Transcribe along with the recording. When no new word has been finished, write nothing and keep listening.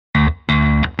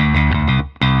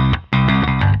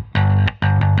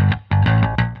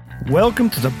Welcome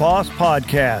to the Boss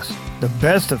Podcast, the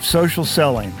best of social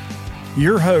selling.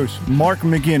 Your host, Mark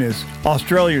McGuinness,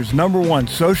 Australia's #1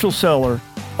 social seller,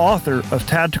 author of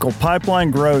Tactical Pipeline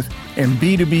Growth, and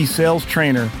B2B sales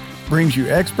trainer, brings you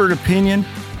expert opinion,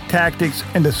 tactics,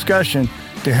 and discussion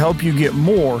to help you get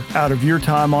more out of your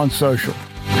time on social.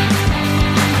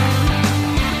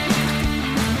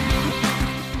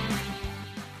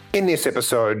 In this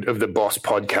episode of the Boss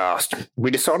Podcast,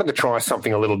 we decided to try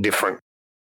something a little different.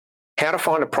 How to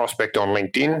find a prospect on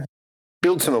LinkedIn,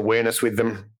 build some awareness with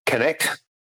them, connect,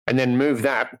 and then move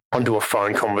that onto a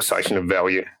phone conversation of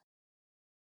value.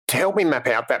 To help me map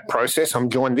out that process,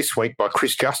 I'm joined this week by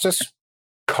Chris Justice,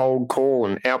 cold call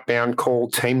and outbound call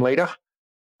team leader,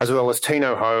 as well as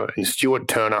Tino Ho and Stuart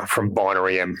Turner from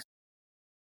Binary M.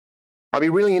 I'd be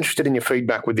really interested in your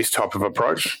feedback with this type of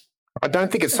approach. I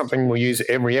don't think it's something we'll use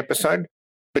every episode,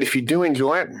 but if you do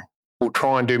enjoy it, we'll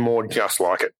try and do more just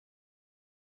like it.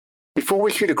 Before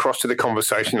we shoot across to the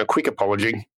conversation, a quick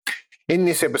apology. In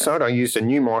this episode, I used a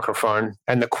new microphone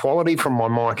and the quality from my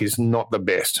mic is not the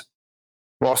best.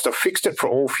 Whilst I've fixed it for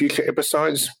all future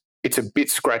episodes, it's a bit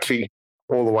scratchy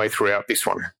all the way throughout this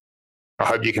one. I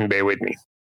hope you can bear with me.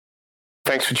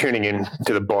 Thanks for tuning in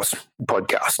to the Boss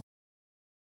Podcast.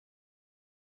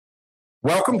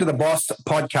 Welcome to the Boss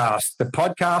Podcast, the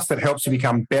podcast that helps you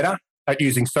become better at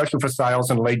using social for sales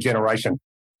and lead generation.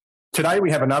 Today,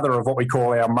 we have another of what we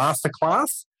call our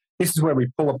masterclass. This is where we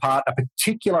pull apart a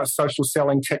particular social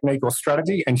selling technique or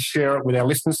strategy and share it with our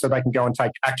listeners so they can go and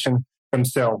take action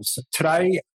themselves.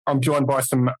 Today, I'm joined by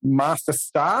some master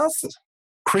stars.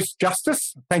 Chris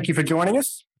Justice, thank you for joining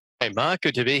us. Hey, Mark,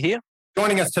 good to be here.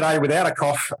 Joining us today without a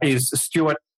cough is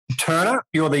Stuart Turner.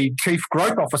 You're the Chief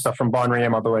Growth Officer from Binary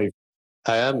M, I believe.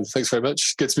 I am. Thanks very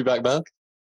much. Good to be back, Mark.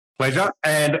 Pleasure.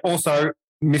 And also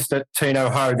Mr. Tino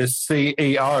Ho, the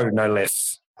CEO, no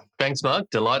less. Thanks, Mark.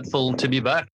 Delightful to be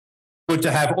back. Good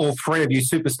to have all three of you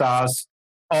superstars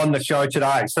on the show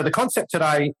today. So the concept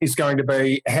today is going to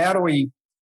be, how do we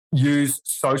use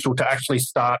social to actually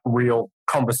start real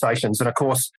conversations? And of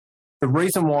course, the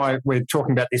reason why we're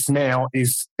talking about this now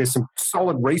is there's some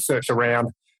solid research around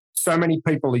so many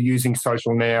people are using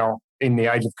social now in the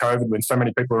age of COVID, when so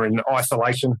many people are in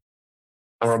isolation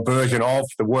or a version of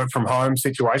the work from home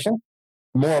situation.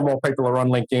 More and more people are on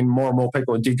LinkedIn, more and more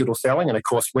people are digital selling. And of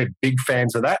course, we're big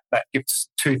fans of that. That gets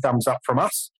 2 thumbs up from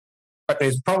us. But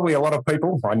there's probably a lot of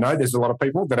people, I know there's a lot of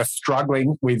people that are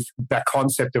struggling with that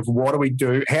concept of what do we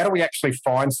do? How do we actually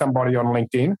find somebody on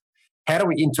LinkedIn? How do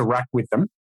we interact with them?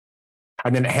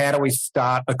 And then how do we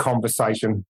start a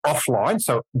conversation offline?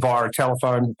 So via a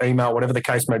telephone, email, whatever the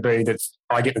case may be, that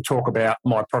I get to talk about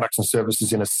my products and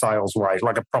services in a sales way,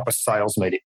 like a proper sales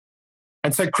meeting.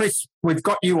 And so, Chris, we've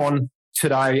got you on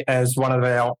today as one of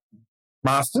our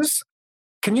masters.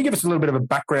 Can you give us a little bit of a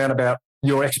background about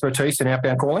your expertise in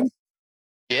outbound calling?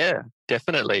 Yeah,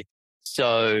 definitely.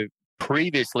 So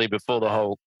previously, before the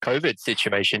whole COVID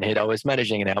situation hit, I was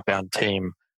managing an outbound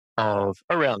team of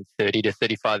around 30 to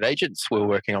 35 agents. We were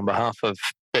working on behalf of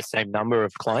the same number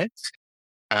of clients.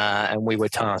 And we were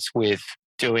tasked with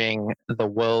doing the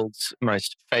world's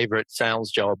most favorite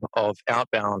sales job of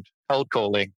outbound cold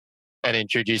calling and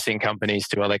introducing companies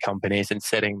to other companies and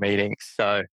setting meetings.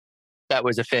 So that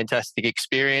was a fantastic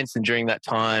experience. And during that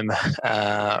time,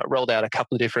 rolled out a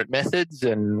couple of different methods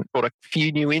and brought a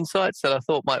few new insights that I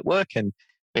thought might work. And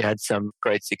we had some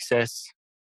great success.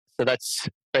 So that's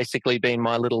basically been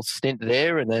my little stint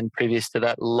there. And then previous to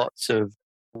that, lots of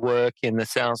work in the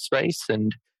sales space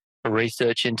and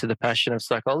research into the passion of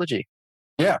psychology.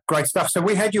 Yeah, great stuff. So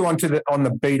we had you on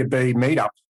the B2B meetup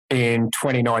in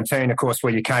 2019, of course,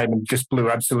 where you came and just blew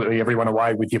absolutely everyone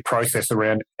away with your process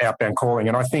around outbound calling.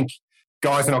 And I think,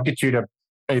 guys, and I'll get you to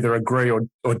either agree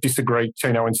or disagree,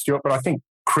 Tino and Stuart, but I think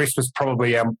Chris was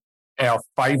probably our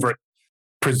favourite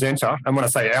presenter. And when I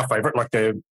say our favourite, like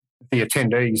the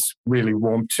attendees really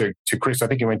warmed to Chris. I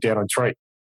think he went down on a treat.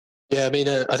 Yeah, I mean,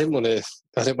 I didn't want to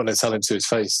tell him to his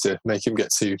face to make him get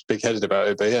too big-headed about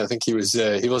it, but yeah, I think he was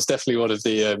definitely one of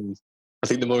the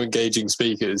the more engaging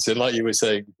speakers. And like you were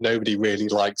saying, nobody really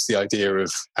likes the idea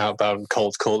of outbound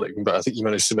cold calling, but I think you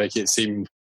managed to make it seem,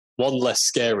 one, less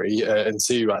scary, and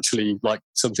two, actually like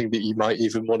something that you might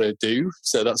even want to do.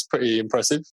 So that's pretty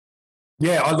impressive.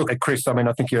 Yeah, I look at Chris. I mean,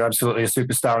 I think you're absolutely a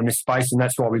superstar in this space, and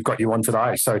that's why we've got you on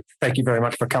today. So thank you very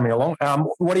much for coming along.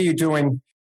 What are you doing?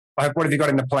 What have you got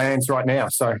in the plans right now?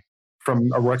 So from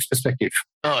a works perspective.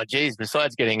 Oh, geez.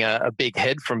 Besides getting a big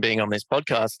head from being on this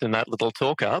podcast and that little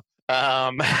talk up,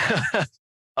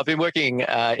 I've been working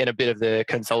in a bit of the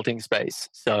consulting space.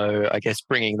 So I guess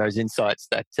bringing those insights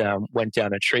that went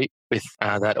down a treat with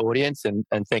that audience. And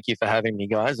thank you for having me,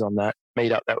 guys, on that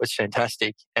meetup. That was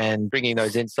fantastic. And bringing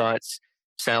those insights,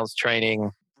 sales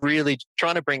training, really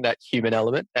trying to bring that human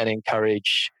element and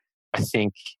encourage, I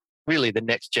think, really the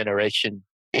next generation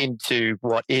into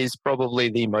what is probably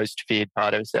the most feared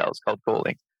part of sales, cold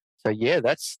calling. So yeah,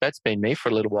 that's been me for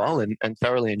a little while and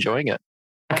thoroughly enjoying it.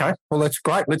 Okay, well, that's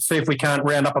great. Let's see if we can't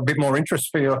round up a bit more interest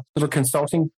for your little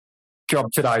consulting job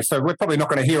today. So we're probably not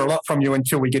going to hear a lot from you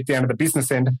until we get down to the business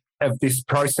end of this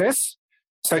process.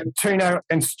 So Tino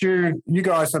and Stu, you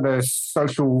guys are the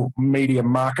social media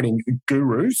marketing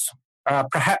gurus.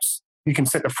 Perhaps you can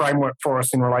set the framework for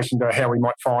us in relation to how we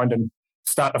might find and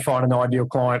start to find an ideal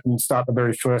client and start the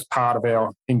very first part of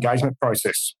our engagement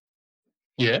process.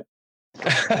 Yeah.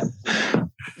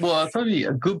 Well, probably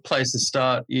a good place to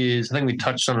start is, I think we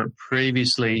touched on it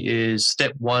previously, is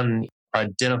step one,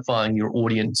 identifying your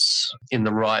audience in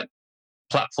the right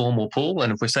platform or pool.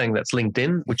 And if we're saying that's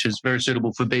LinkedIn, which is very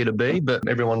suitable for B2B, but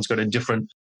everyone's got a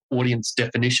different audience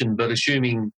definition. But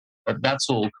assuming that that's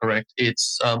all correct,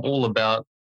 it's all about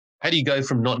how do you go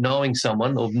from not knowing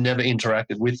someone or never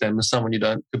interacted with them as someone you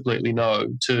don't completely know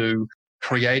to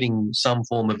creating some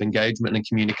form of engagement and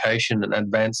communication and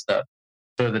advance that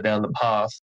further down the path.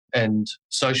 And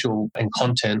social and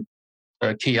content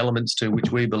are key elements to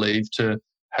which we believe to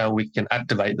how we can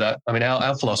activate that. I mean,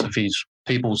 our philosophy is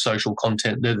people, social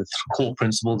content. They're the core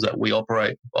principles that we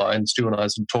operate by. And Stu and I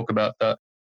talk about that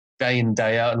day in,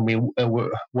 day out. And we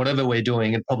whatever we're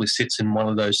doing, it probably sits in one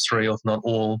of those three, if not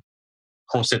all,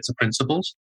 core sets of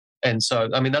principles. And so,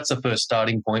 I mean, that's the first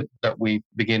starting point that we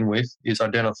begin with, is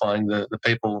identifying the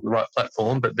people, the right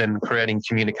platform, but then creating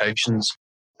communications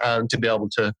to be able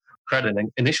to create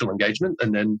an initial engagement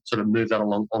and then sort of move that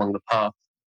along the path.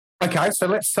 Okay, so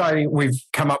let's say we've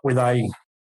come up with a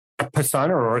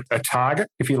persona or a target,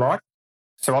 if you like.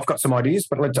 So I've got some ideas,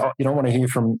 but I want to hear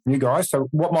from you guys. So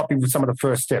what might be some of the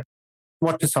first steps?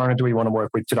 What persona do we want to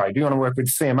work with today? Do you want to work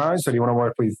with CMOs or do you want to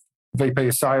work with VP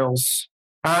of sales?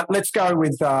 Let's go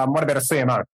with, what about a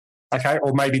CMO? Okay,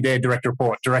 or maybe their direct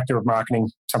report, director of marketing,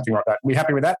 something like that. We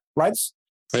happy with that, lads?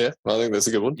 Yeah, I think that's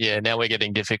a good one. Yeah, now we're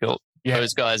getting difficult. Yeah.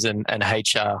 Those guys and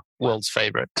HR, world's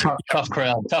favourite. Tough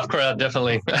crowd,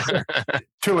 definitely.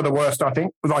 Two of the worst, I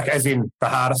think, like as in the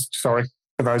hardest, sorry,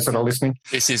 for those that are listening.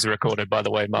 This is recorded, by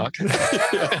the way, Mark.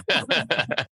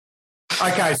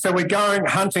 Okay, so we're going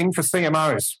hunting for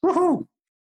CMOs. Woohoo!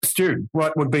 Stu,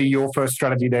 what would be your first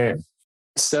strategy there?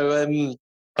 So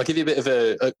I'll give you a bit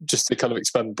of just to kind of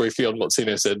expand briefly on what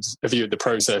Tina said, a view of the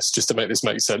process, just to make this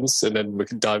make sense, and then we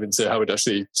can dive into how we'd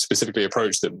actually specifically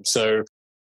approach them. So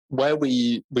where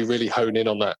we really hone in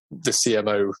on that, the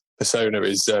CMO persona,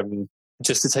 is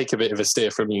just to take a bit of a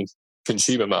steer from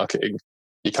consumer marketing.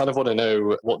 You kind of want to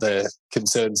know what their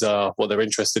concerns are, what they're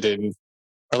interested in,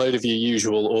 a load of your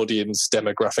usual audience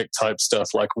demographic type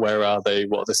stuff, like where are they,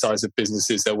 what are the size of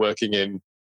businesses they're working in,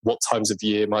 what times of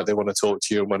year might they want to talk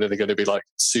to you, and when are they going to be like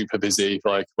super busy,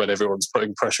 like when everyone's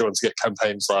putting pressure on to get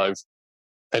campaigns live,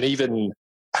 and even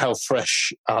how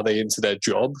fresh are they into their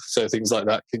job. So things like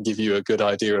that can give you a good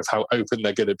idea of how open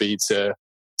they're going to be to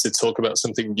talk about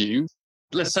something new.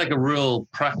 Let's take a real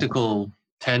practical,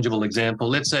 tangible example.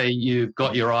 Let's say you've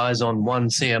got your eyes on one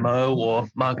CMO or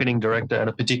marketing director at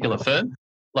a particular firm.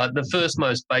 Like the first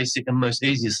most basic and most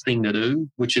easiest thing to do,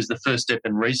 which is the first step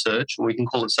in research, or we can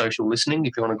call it social listening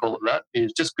if you want to call it that,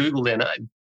 is just Google their name.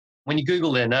 When you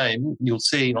Google their name, you'll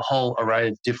see a whole array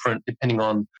of different, depending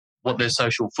on what their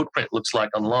social footprint looks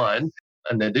like online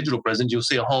and their digital presence, you'll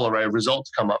see a whole array of results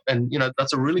come up. And,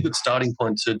 that's a really good starting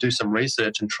point to do some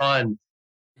research and try and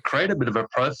create a bit of a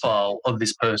profile of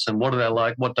this person. What do they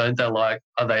like? What don't they like?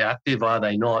 Are they active? Are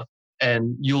they not?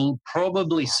 And you'll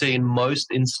probably see in most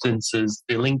instances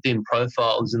the LinkedIn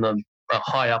profile is in the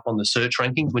high up on the search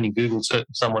rankings when you Google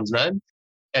someone's name.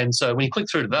 And so when you click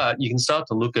through to that, you can start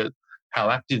to look at how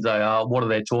active they are, what are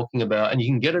they talking about, and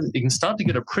you can start to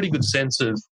get a pretty good sense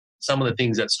of some of the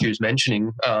things that Stu's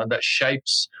mentioning that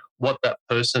shapes what that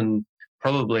person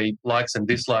probably likes and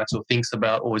dislikes or thinks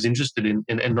about or is interested in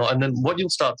and not. And then what you'll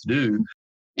start to do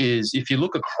is if you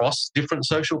look across different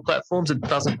social platforms, it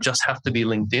doesn't just have to be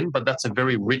LinkedIn, but that's a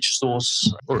very rich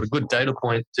source or a good data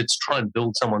point to try and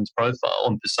build someone's profile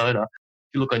on persona.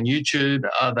 If you look on YouTube,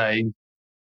 are they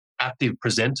active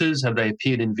presenters? Have they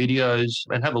appeared in videos?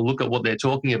 And have a look at what they're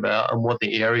talking about and what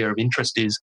the area of interest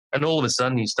is. And all of a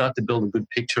sudden, you start to build a good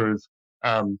picture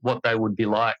of what they would be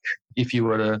like if you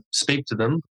were to speak to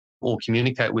them or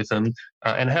communicate with them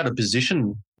and how to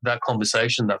position that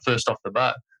conversation that first off the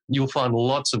bat. You'll find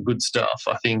lots of good stuff,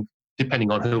 I think,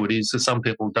 depending on who it is. So some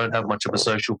people don't have much of a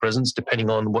social presence, depending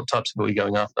on what types of people you're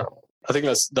going after. I think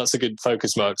that's a good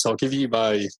focus, Mark. So I'll give you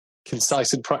my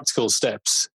concise and practical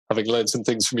steps, having learned some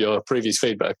things from your previous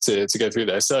feedback to go through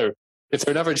there. So if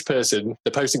they're an average person,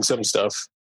 they're posting some stuff,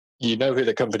 you know who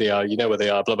the company are, you know where they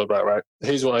are, blah, blah, blah, right?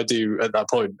 Here's what I do at that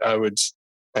point. I would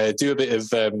do a bit of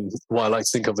what I like to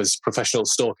think of as professional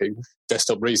stalking,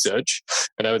 desktop research.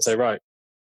 And I would say, right,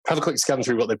 have a quick scan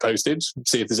through what they posted,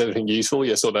 see if there's anything useful,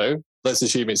 yes or no. Let's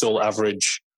assume it's all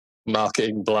average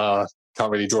marketing, blah,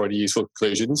 can't really draw any useful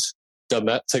conclusions. Done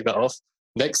that, take that off.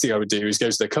 Next thing I would do is go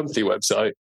to their company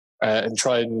website and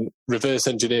try and reverse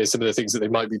engineer some of the things that they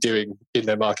might be doing in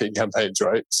their marketing campaigns,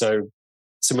 right? So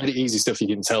some really easy stuff you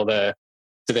can tell there.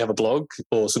 Do they have a blog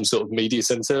or some sort of media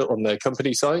center on their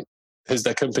company site? Has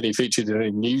their company featured in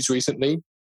any news recently?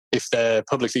 If they're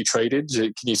publicly traded,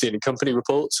 can you see any company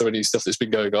reports or any stuff that's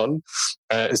been going on?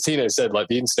 As Tino said, like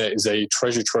the internet is a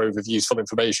treasure trove of useful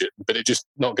information, but it's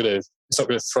not going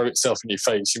to throw itself in your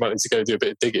face. You might need to go do a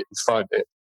bit of digging to find it.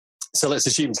 So let's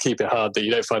assume, to keep it hard, that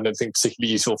you don't find anything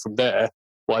particularly useful from there.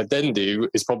 What I then do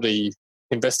is probably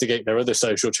investigate their other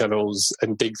social channels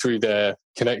and dig through their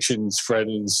connections,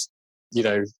 friends,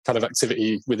 kind of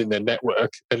activity within their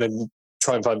network, and then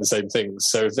try and find the same things.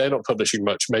 So if they're not publishing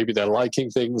much, maybe they're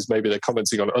liking things, maybe they're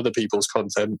commenting on other people's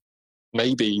content,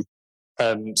 maybe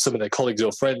some of their colleagues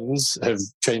or friends have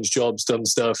changed jobs, done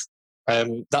stuff.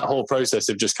 That whole process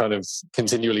of just kind of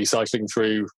continually cycling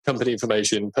through company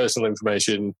information, personal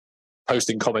information,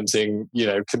 posting, commenting,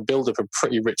 can build up a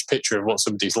pretty rich picture of what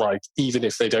somebody's like, even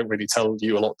if they don't really tell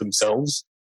you a lot themselves.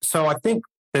 So I think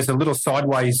there's a little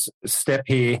sideways step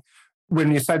here.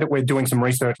 When you say that we're doing some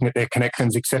research at their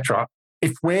connections, etc.,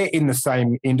 if we're in the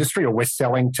same industry or we're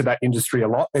selling to that industry a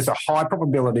lot, there's a high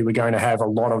probability we're going to have a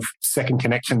lot of second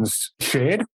connections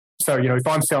shared. So, if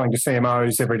I'm selling to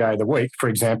CMOs every day of the week, for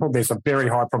example, there's a very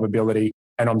high probability,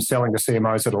 and I'm selling to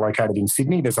CMOs that are located in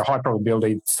Sydney, there's a high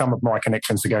probability some of my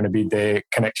connections are going to be their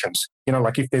connections.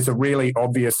 Like if there's a really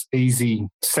obvious, easy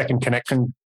second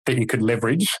connection that you could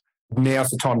leverage,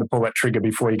 now's the time to pull that trigger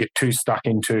before you get too stuck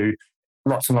into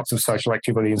lots and lots of social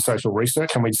activity and social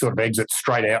research, and we sort of exit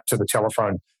straight out to the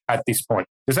telephone at this point.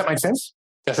 Does that make sense?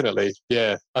 Definitely,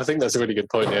 yeah. I think that's a really good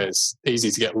point. Yeah, it's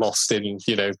easy to get lost in,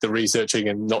 the researching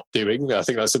and not doing. I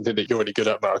think that's something that you're really good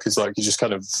at, Mark. Is like you just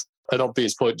kind of an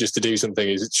obvious point just to do something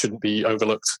is it shouldn't be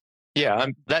overlooked. Yeah,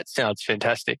 that sounds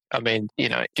fantastic. I mean,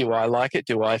 do I like it?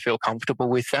 Do I feel comfortable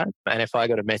with that? And if I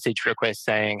got a message request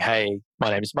saying, hey, my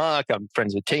name's Mark, I'm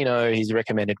friends with Tino, he's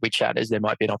recommended we chat as there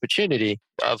might be an opportunity,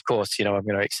 of course, I'm going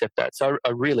to accept that. So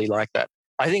I really like that.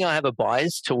 I think I have a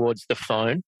bias towards the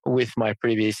phone with my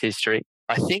previous history.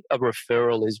 I think a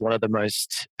referral is one of the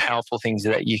most powerful things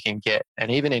that you can get.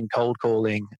 And even in cold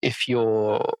calling, if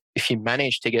you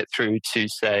manage to get through to,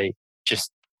 say, just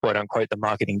quote unquote, the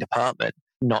marketing department,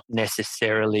 not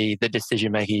necessarily the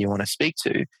decision maker you want to speak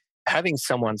to, having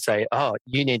someone say, oh,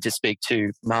 you need to speak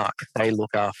to Mark, they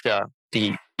look after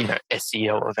the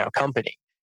SEO of our company.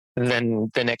 And then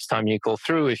the next time you call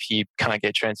through, if you can't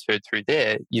get transferred through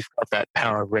there, you've got that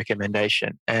power of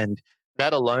recommendation. And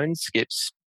that alone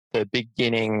skips the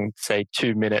beginning, say,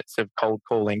 2 minutes of cold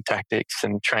calling tactics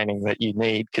and training that you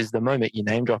need. Because the moment you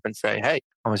name drop and say, hey,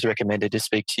 I was recommended to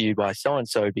speak to you by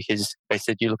so-and-so because they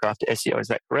said you look after SEO, is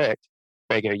that correct?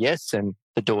 They go, yes, and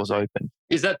the door's open.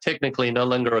 Is that technically no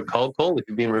longer a cold call if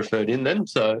you've been referred in then?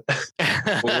 So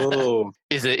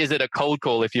Is it a cold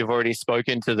call if you've already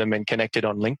spoken to them and connected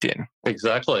on LinkedIn?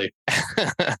 Exactly.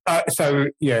 So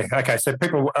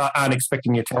people aren't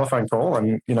expecting your telephone call,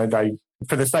 and they,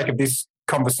 for the sake of this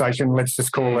conversation, let's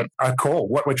just call it a call.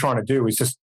 What we're trying to do is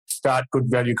just start good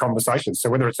value conversations. So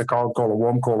whether it's a cold call, a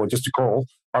warm call, or just a call,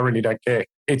 I really don't care.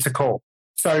 It's a call.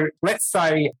 So let's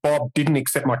say Bob didn't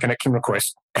accept my connection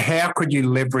request. How could you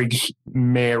leverage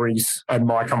Mary's and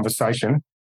my conversation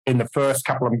in the first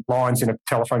couple of lines in a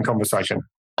telephone conversation?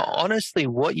 Honestly,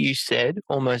 what you said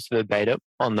almost verbatim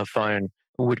on the phone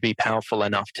would be powerful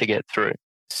enough to get through.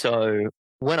 So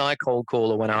when I cold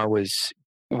call, or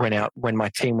when my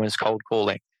team was cold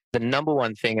calling, the number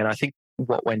one thing, and I think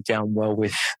what went down well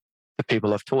with the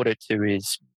people I've taught it to,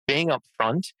 is being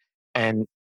upfront and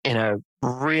in a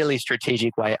really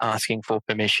strategic way asking for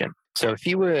permission. So if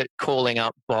you were calling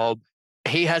up Bob,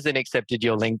 he hasn't accepted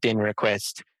your LinkedIn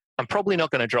request, I'm probably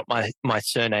not going to drop my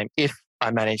surname if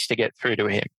I manage to get through to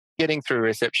him. Getting through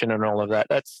reception and all of that,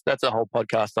 that's a whole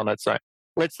podcast on its own.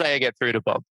 Let's say I get through to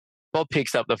Bob. Bob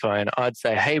picks up the phone. I'd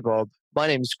say, hey, Bob, my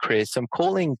name's Chris. I'm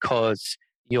calling because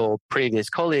your previous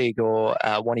colleague or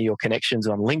one of your connections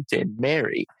on LinkedIn,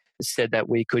 Mary, said that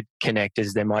we could connect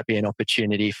as there might be an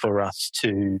opportunity for us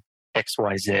to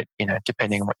XYZ,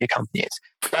 depending on what your company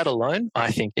is. That alone,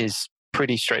 I think, is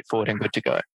pretty straightforward and good to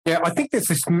go. Yeah, I think there's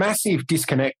this massive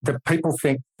disconnect that people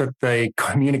think that the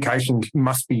communication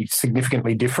must be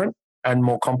significantly different and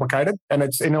more complicated. And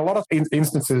it's in a lot of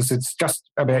instances, it's just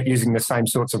about using the same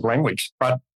sorts of language.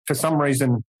 But for some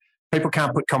reason, people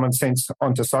can't put common sense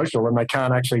onto social, and they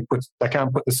can't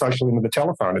put the social into the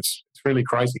telephone. It's really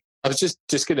crazy. I was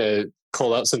just going to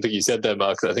call out something you said there,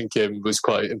 Mark, that I think was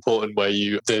quite important, where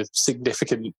the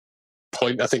significant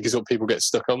point, I think, is what people get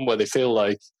stuck on, where they feel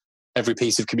like every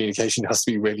piece of communication has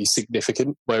to be really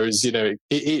significant, whereas, it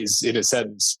is in a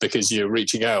sense because you're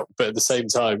reaching out. But at the same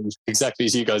time, exactly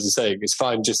as you guys are saying, it's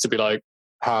fine just to be like,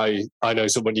 hi, I know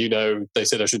someone they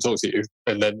said I should talk to you,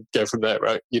 and then go from there,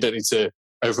 right? You don't need to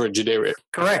over-engineer it.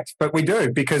 Correct, but we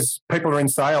do, because people are in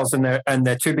sales and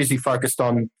they're too busy focused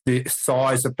on the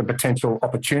size of the potential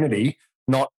opportunity,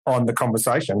 not on the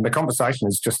conversation. The conversation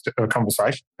is just a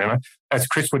conversation. As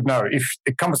Chris would know, if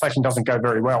the conversation doesn't go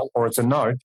very well or it's a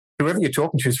no, whoever you're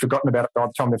talking to has forgotten about it by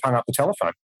the time they've hung up the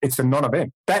telephone. It's a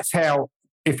non-event. That's how,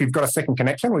 if you've got a second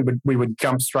connection, we would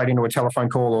jump straight into a telephone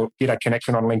call or get a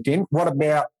connection on LinkedIn. What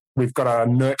about we've got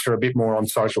to nurture a bit more on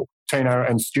social? Tino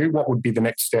and Stu, what would be the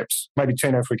next steps? Maybe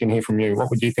Tino, if we can hear from you, what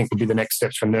would you think would be the next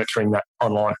steps for nurturing that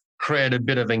online? Create a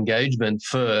bit of engagement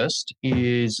first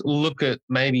is look at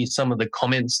maybe some of the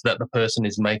comments that the person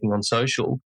is making on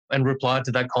social and reply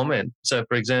to that comment. So,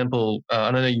 for example, I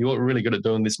know you're really good at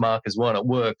doing this, Mark, as well, and it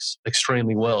works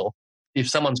extremely well. If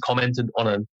someone's commented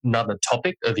on another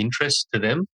topic of interest to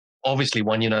them, obviously,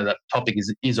 that topic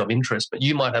is of interest, but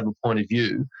you might have a point of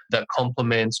view that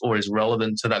complements or is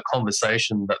relevant to that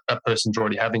conversation that person's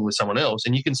already having with someone else,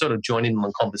 and you can sort of join in on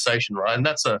the conversation, right? And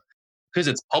that's because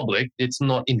it's public, it's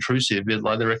not intrusive. It's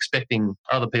like they're expecting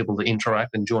other people to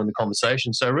interact and join the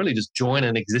conversation. So really just join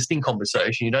an existing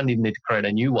conversation. You don't even need to create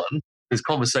a new one. There's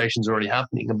conversations already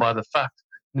happening. And by the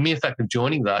mere fact of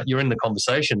joining that, you're in the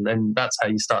conversation, and that's how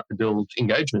you start to build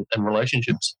engagement and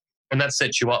relationships. And that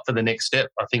sets you up for the next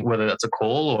step. I think whether that's a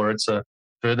call or it's a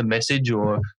further message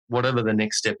or whatever the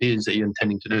next step is that you're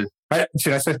intending to do.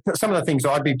 So some of the things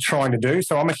I'd be trying to do.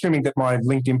 So I'm assuming that my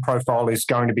LinkedIn profile is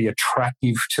going to be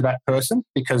attractive to that person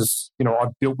because, I've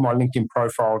built my LinkedIn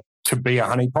profile to be a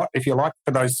honeypot, if you like,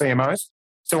 for those CMOs.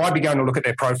 So I'd be going to look at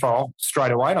their profile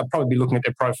straight away, and I'd probably be looking at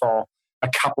their profile a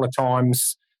couple of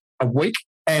times a week.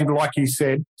 And like you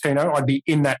said, Tino, I'd be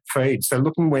in that feed. So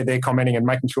looking where they're commenting and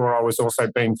making sure I was also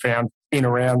being found in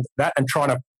around that and trying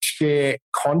to share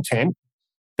content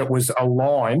that was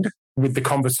aligned with the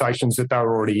conversations that they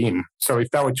were already in. So if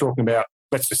they were talking about,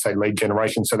 let's just say lead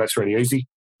generation, so that's really easy,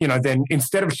 then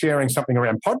instead of sharing something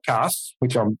around podcasts,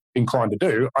 which I'm inclined to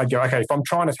do, I'd go, okay, if I'm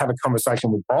trying to have a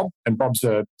conversation with Bob, and Bob's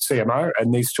a CMO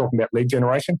and he's talking about lead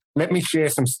generation, let me share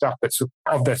some stuff that's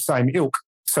of the same ilk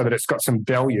so that it's got some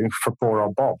value for poor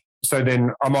old Bob. So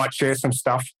then I might share some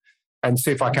stuff and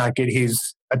see if I can't get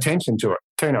his attention to it.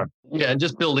 Tino. Yeah, and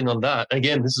just building on that,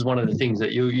 again, this is one of the things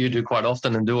that you do quite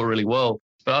often and do it really well.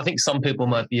 But I think some people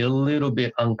might be a little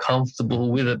bit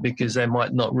uncomfortable with it because they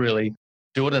might not really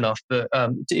do it enough. But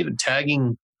even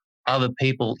tagging other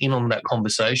people in on that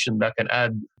conversation that can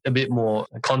add a bit more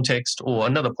context or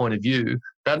another point of view,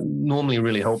 that normally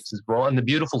really helps as well. And the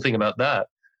beautiful thing about that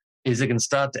is it can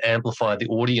start to amplify the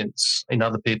audience in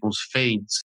other people's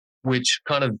feeds, which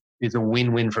kind of is a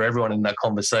win-win for everyone in that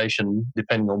conversation,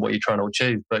 depending on what you're trying to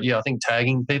achieve. But yeah, I think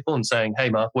tagging people and saying, hey,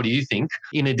 Mark, what do you think?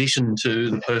 In addition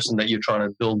to the person that you're trying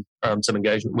to build some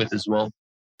engagement with as well.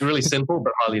 It's really simple,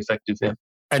 but highly effective, yeah.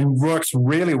 And works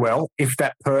really well if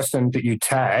that person that you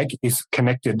tag is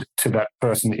connected to that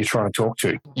person that you're trying to talk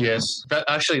to. Yes,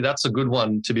 that's a good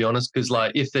one, to be honest, because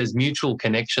if there's mutual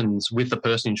connections with the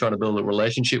person you're trying to build a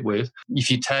relationship with,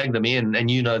 if you tag them in and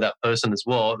you know that person as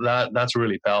well, that's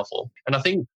really powerful. And I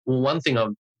think one thing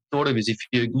I've thought of is if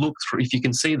you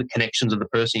can see the connections of the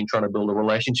person you're trying to build a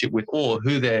relationship with or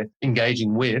who they're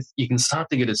engaging with, you can start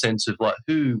to get a sense of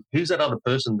who's that other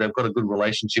person they've got a good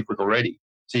relationship with already.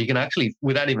 So you can actually,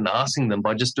 without even asking them,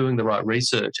 by just doing the right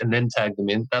research and then tag them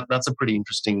in, that's a pretty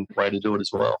interesting way to do it as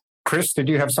well. Chris, did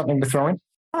you have something to throw in?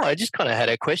 Oh, I just kind of had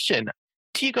a question.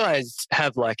 Do you guys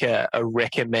have a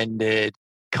recommended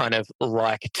kind of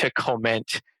to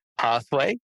comment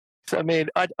pathway? So, I mean,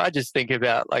 I just think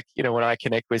about when I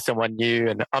connect with someone new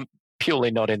and I'm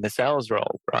purely not in the sales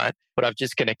role, right? But I've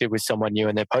just connected with someone new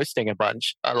and they're posting a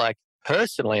bunch.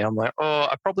 Personally, I'm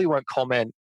I probably won't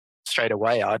comment straight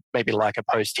away. I'd maybe like a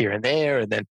post here and there,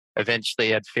 and then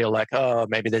eventually I'd feel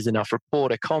maybe there's enough rapport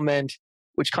to comment,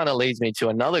 which kind of leads me to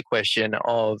another question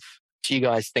of, do you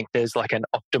guys think there's an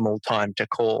optimal time to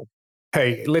call?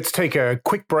 Hey, let's take a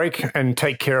quick break and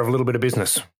take care of a little bit of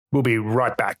business. We'll be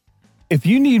right back. If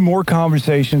you need more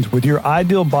conversations with your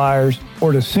ideal buyers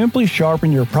or to simply sharpen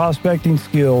your prospecting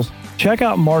skills, check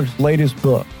out Mark's latest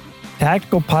book,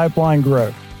 Tactical Pipeline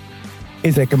Growth.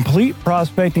 It's a complete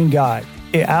prospecting guide.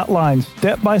 It outlines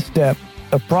step-by-step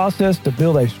the process to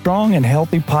build a strong and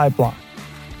healthy pipeline.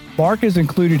 Mark has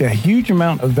included a huge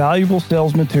amount of valuable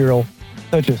sales material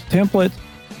such as templates,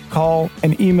 call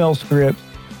and email scripts,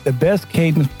 the best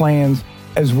cadence plans,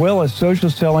 as well as social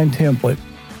selling templates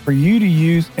for you to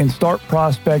use and start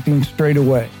prospecting straight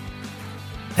away.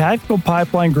 Tactical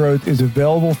Pipeline Growth is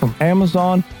available from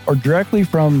Amazon or directly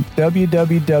from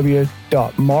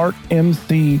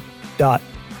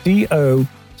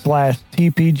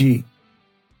www.markmc.co/TPG.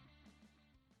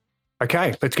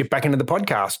 Okay, let's get back into the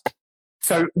podcast.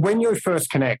 So when you first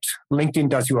connect, LinkedIn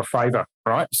does you a favor,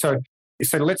 right? So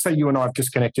let's say you and I have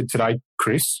just connected today,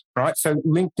 Chris, right? So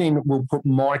LinkedIn will put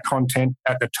my content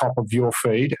at the top of your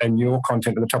feed and your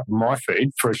content at the top of my feed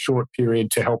for a short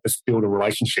period to help us build a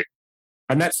relationship.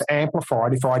 And that's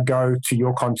amplified if I go to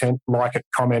your content, like it,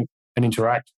 comment, and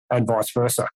interact, and vice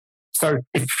versa. So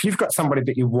if you've got somebody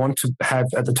that you want to have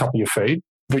at the top of your feed,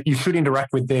 that you should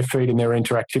interact with their feed and their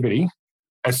interactivity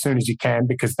as soon as you can,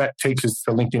 because that teaches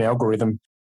the LinkedIn algorithm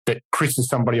that Chris is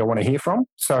somebody I want to hear from.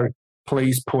 So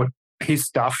please put his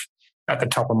stuff at the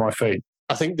top of my feed.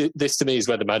 I think this to me is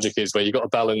where the magic is, where you've got to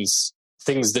balance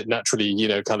things that naturally,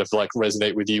 kind of like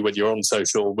resonate with you when you're on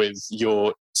social with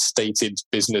your stated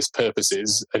business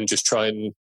purposes, and just try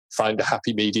and find a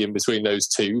happy medium between those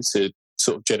two to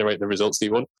sort of generate the results that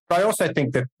you want. But I also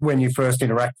think that when you first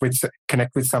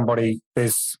connect with somebody,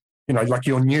 there's, like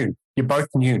you're new. You're both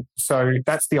new. So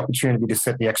that's the opportunity to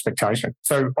set the expectation.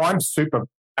 So I'm super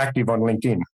active on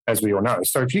LinkedIn, as we all know.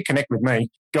 So if you connect with me,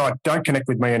 God, don't connect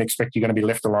with me and expect you're going to be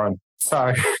left alone.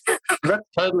 So that's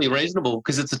totally reasonable,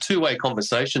 because it's a two-way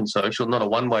conversation, social, not a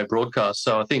one-way broadcast.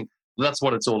 So I think that's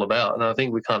what it's all about. And I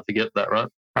think we can't forget that, right?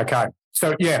 Okay.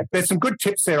 So yeah, there's some good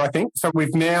tips there, I think. So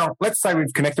let's say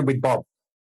we've connected with Bob.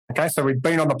 Okay. So we've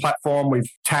been on the platform, we've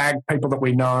tagged people that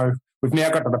we know. We've now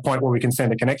got to the point where we can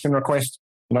send a connection request.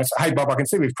 So, hey, Bob, I can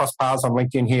see we've crossed paths on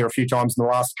LinkedIn here a few times in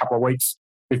the last couple of weeks.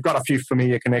 We've got a few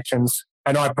familiar connections,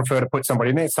 and I prefer to put somebody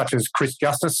in there, such as Chris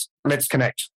Justice. Let's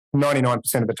connect. 99%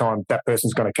 of the time, that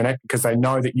person's going to connect because they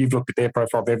know that you've looked at their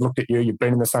profile, they've looked at you, you've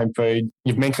been in the same feed,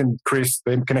 you've mentioned Chris,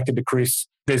 they're connected to Chris.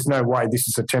 There's no way this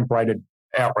is a templated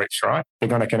outreach, right? They're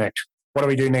going to connect. What do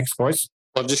we do next, boys?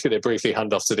 I'm just going to briefly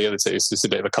hand off to the other two. It's just a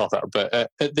bit of a cop-out. But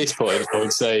at this point, I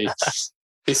would say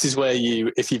this is where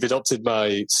if you've adopted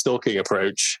my stalking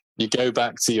approach, you go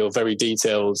back to your very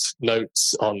detailed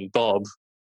notes on Bob,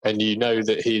 and you know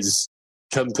that his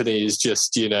company is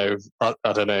just, I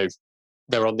don't know,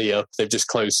 they're on the up. They've just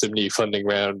closed some new funding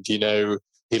round. He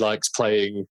likes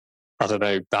playing, I don't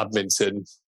know, badminton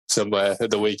somewhere at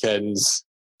the weekends,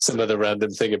 some other random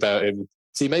thing about him.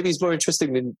 See, maybe he's more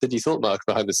interesting than you thought, Mark,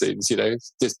 behind the scenes,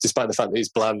 despite the fact that he's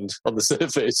bland on the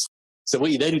surface. So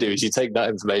what you then do is you take that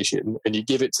information and you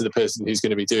give it to the person who's going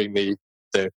to be doing the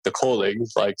calling.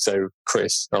 Like, so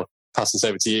Chris, I'll pass this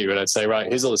over to you. And I'd say, right,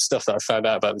 here's all the stuff that I found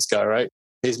out about this guy, right?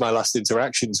 Here's my last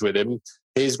interactions with him.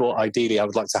 Here's what ideally I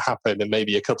would like to happen, and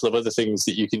maybe a couple of other things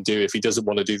that you can do if he doesn't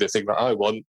want to do the thing that I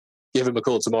want. Give him a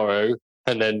call tomorrow,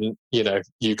 and then,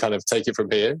 you kind of take it from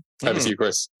here. Over to you,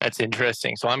 Chris. That's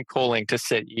interesting. So I'm calling to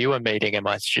set you a meeting, am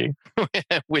I, Stu,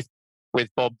 with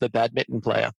Bob, the badminton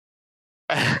player.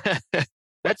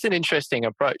 That's an interesting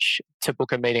approach, to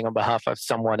book a meeting on behalf of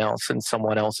someone else and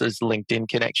someone else's LinkedIn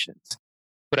connections.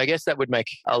 But I guess that would make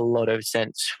a lot of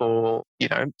sense for,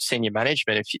 senior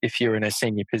management. If you're in a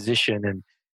senior position and,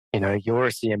 you're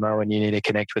a CMO and you need to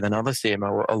connect with another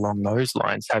CMO along those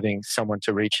lines, having someone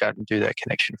to reach out and do that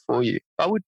connection for you. I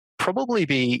would probably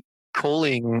be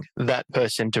calling that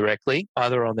person directly,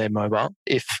 either on their mobile,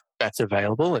 if that's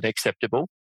available and acceptable,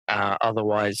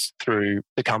 otherwise through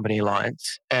the company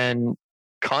lines, and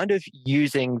kind of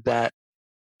using that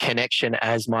connection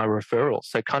as my referral.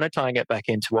 So kind of tying it back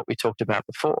into what we talked about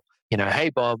before. Hey,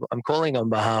 Bob, I'm calling on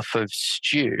behalf of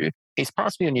Stu. He's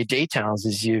passed me on your details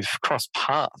as you've crossed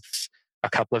paths a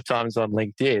couple of times on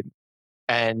LinkedIn.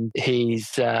 And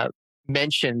he's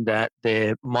mentioned that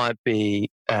there might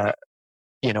be, an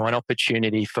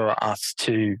opportunity for us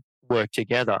to work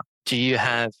together. Do you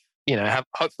have,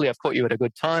 hopefully I've caught you at a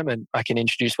good time and I can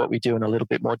introduce what we do in a little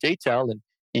bit more detail, and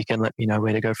you can let me know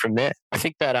where to go from there. I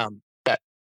think that that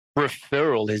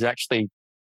referral is actually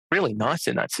really nice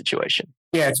in that situation.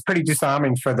 Yeah, it's pretty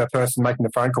disarming for the person making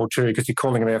the phone call too, because you're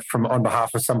calling them from on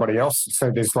behalf of somebody else. So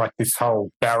there's like this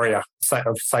whole barrier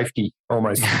of safety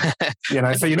almost.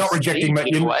 So you're not rejecting me.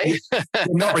 You're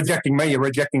not rejecting me. You're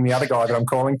rejecting the other guy that I'm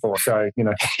calling for. So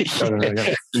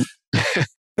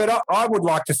But I would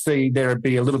like to see there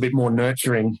be a little bit more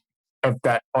nurturing of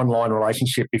that online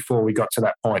relationship before we got to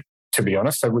that point, to be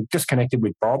honest. So we've just connected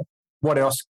with Bob. What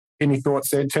else? Any thoughts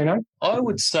there, Tino? I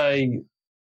would say,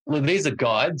 well, these are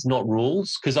guides, not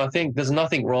rules, because I think there's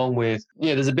nothing wrong with,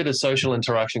 there's a bit of social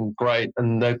interaction, great,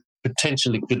 and they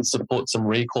potentially could support some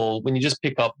recall. When you just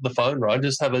pick up the phone, right,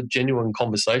 just have a genuine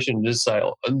conversation, just say,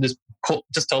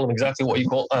 just tell them exactly what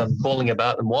you're calling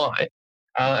about and why.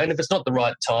 And if it's not the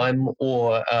right time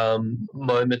or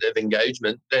moment of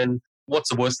engagement, then what's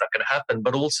the worst that can happen?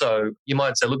 But also, you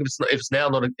might say, look, if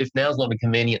now's not a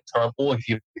convenient time, or if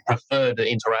you prefer to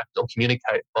interact or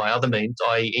communicate by other means,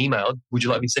 i.e., email, would you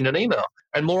like me to send an email?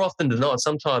 And more often than not,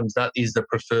 sometimes that is the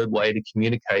preferred way to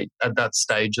communicate at that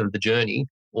stage of the journey,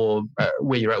 or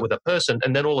where you're at with that person.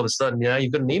 And then all of a sudden,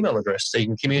 you've got an email address, so you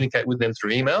can communicate with them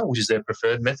through email, which is their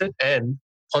preferred method, and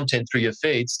content through your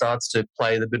feed starts to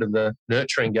play the bit of the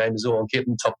nurturing game as well, and keep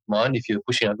them top of mind if you're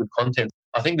pushing out good content.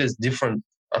 I think there's different,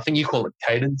 I think you call it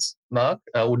cadence, Mark,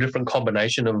 or different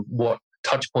combination of what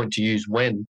touch point to use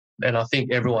when. And I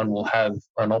think everyone will have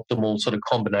an optimal sort of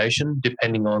combination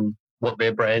depending on what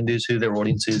their brand is, who their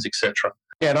audience is, etc.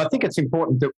 Yeah, and I think it's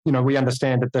important that, we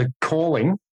understand that the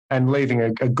calling and leaving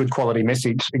a good quality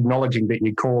message, acknowledging that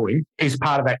you're calling, is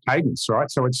part of that cadence, right?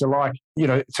 So it's like,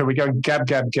 so we go jab,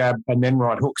 jab, jab, and then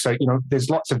right hook. So, there's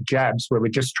lots of jabs where we're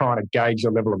just trying to gauge the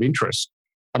level of interest.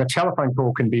 And a telephone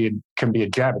call can be a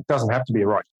jab. It doesn't have to be a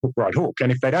right hook.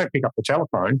 And if they don't pick up the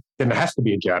telephone, then there has to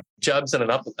be a jab. Jabs and an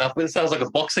up. It sounds like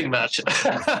a boxing match.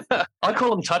 I call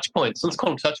them touch points. Let's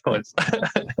call them touch points.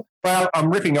 Well, I'm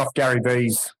ripping off Gary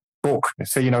Vee's book.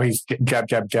 So, he's jab,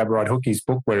 jab, jab, right hook, his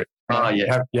book where you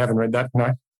haven't read that?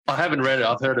 No? I haven't read it.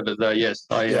 I've heard of it though, yes.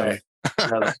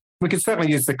 We could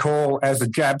certainly use the call as a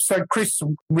jab. So, Chris,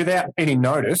 without any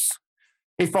notice,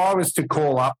 if I was to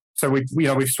call up, so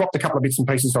we've swapped a couple of bits and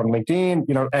pieces on LinkedIn,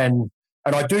 and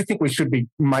I do think we should be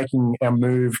making our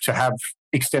move to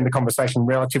extend the conversation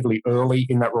relatively early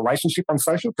in that relationship on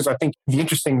social, because I think the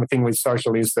interesting thing with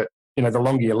social is that, the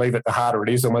longer you leave it, the harder it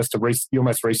is you're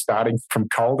almost restarting from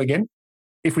cold again.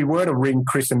 If we were to ring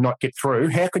Chris and not get through,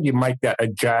 how could you make that a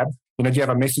jab? Do you have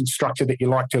a message structure that you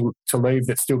like to leave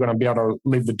that's still going to be able to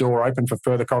leave the door open for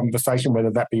further conversation, whether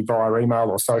that be via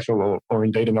email or social or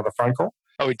indeed another phone call?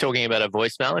 Are we talking about a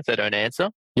voicemail if they don't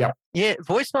answer? Yeah. Yeah,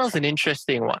 voicemail is an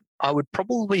interesting one. I would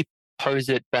probably pose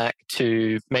it back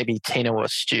to maybe Tina or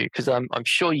Stu, because I'm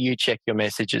sure you check your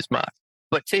messages, Mark.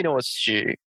 But Tina or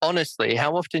Stu, honestly,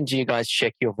 how often do you guys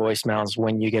check your voicemails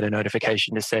when you get a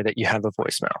notification to say that you have a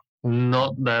voicemail?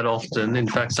 Not that often. In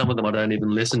fact, some of them I don't even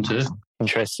listen to.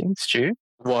 Interesting. Stu?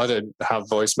 Well, I don't have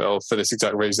voicemail for this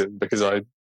exact reason, because I,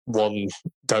 one,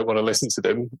 don't want to listen to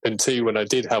them, and two, when I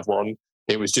did have one,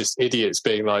 it was just idiots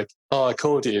being like, oh, I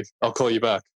called you, I'll call you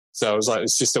back. So I was like,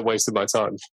 it's just a waste of my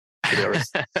time, to be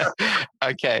honest.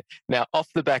 Okay. Now, off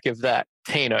the back of that,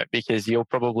 Tino, because you're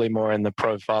probably more in the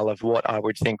profile of what I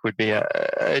would think would be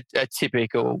a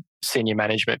typical senior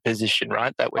management position,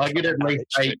 right? I get at least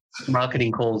 8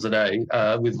 marketing calls a day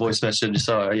with voice messages.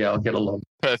 So, yeah, I'll get along.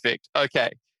 Perfect. Okay.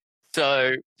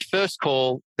 So first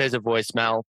call, there's a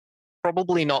voicemail,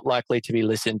 probably not likely to be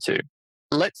listened to.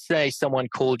 Let's say someone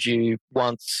called you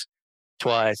once,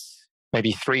 twice,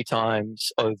 maybe 3 times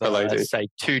over, say,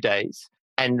 2 days.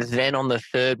 And then on the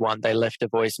third one, they left a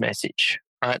voice message,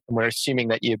 right? And we're assuming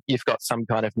that you've got some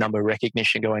kind of number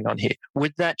recognition going on here.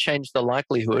 Would that change the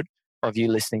likelihood of you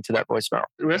listening to that voicemail?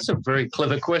 That's a very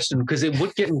clever question, because it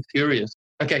would get me curious.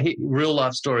 Okay, real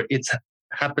life story. It's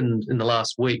happened in the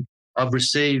last week. I've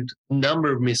received a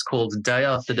number of missed calls day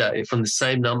after day from the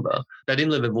same number. They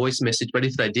didn't leave a voice message, but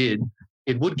if they did,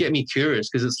 it would get me curious,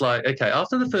 because it's like, okay,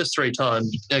 after the first 3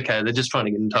 times, okay, they're just trying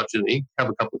to get in touch with me, have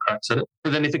a couple of cracks at it.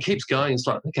 But then if it keeps going, it's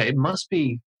like, okay, it must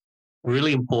be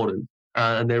really important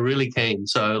and they're really keen.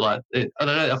 So like, I don't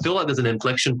know, I feel like there's an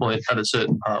inflection point at a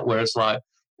certain part where it's like,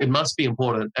 it must be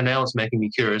important, and now it's making me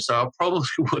curious. So I probably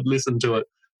would listen to it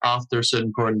after a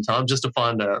certain point in time just to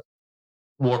find out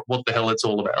what the hell it's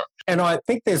all about. And I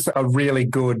think there's a really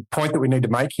good point that we need to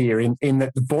make here in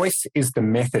that the voice is the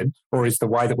method, or is the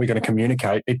way that we're going to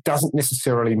communicate. It doesn't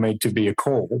necessarily need to be a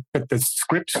call, but the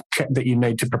script that you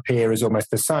need to prepare is almost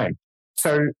the same.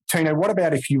 So, Tino, what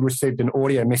about if you received an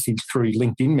audio message through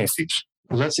LinkedIn message?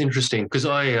 Well, that's interesting, because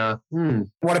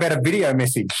What about a video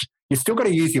message? You've still got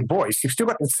to use your voice. You've still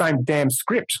got the same damn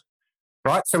script,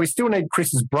 right? So we still need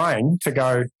Chris's brain to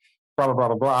go, blah, blah, blah,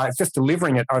 blah, blah. It's just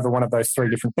delivering it over one of those 3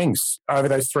 different things, over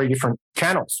those 3 different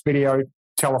channels: video,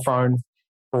 telephone,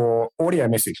 or audio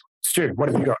message. Stu, what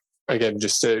have you got? Again,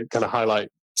 just to kind of highlight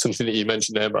something that you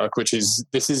mentioned there, Mark, which is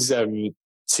this is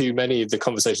too many of the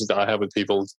conversations that I have with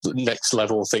people, next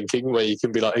level thinking, where you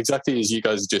can be like, exactly as you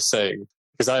guys are just saying,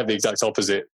 because I have the exact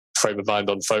opposite frame of mind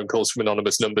on phone calls from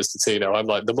anonymous numbers to Tino. I'm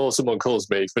like, the more someone calls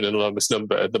me from an anonymous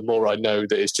number, the more I know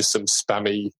that it's just some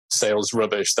spammy sales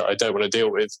rubbish that I don't want to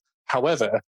deal with.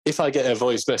 However, if I get a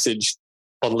voice message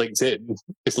on LinkedIn,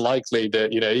 it's likely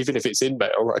that, even if it's in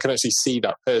mail, I can actually see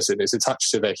that person. It's attached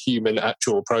to their human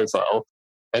actual profile.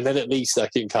 And then at least I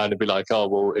can kind of be like, oh,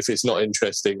 well, if it's not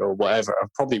interesting or whatever, I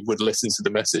probably would listen to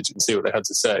the message and see what they had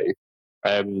to say.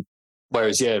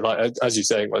 Whereas, like as you're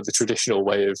saying, like the traditional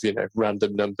way of,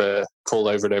 random number, call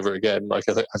over and over again, like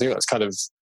I think that's kind of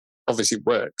obviously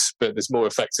works, but there's more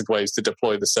effective ways to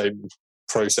deploy the same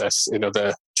process in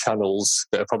other channels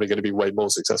that are probably going to be way more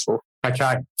successful.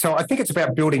 Okay. So I think it's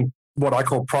about building what I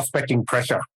call prospecting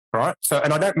pressure, right? So,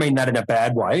 and I don't mean that in a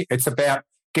bad way. It's about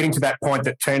getting to that point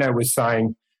that Tino was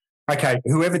saying, okay,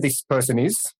 whoever this person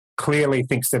is clearly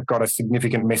thinks they've got a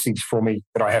significant message for me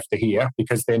that I have to hear,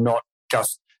 because they're not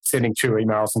just sending 2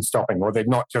 emails and stopping, or they're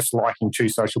not just liking 2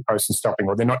 social posts and stopping,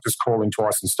 or they're not just calling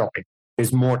twice and stopping.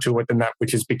 There's more to it than that,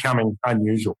 which is becoming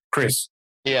unusual. Chris?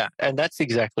 Yeah, and that's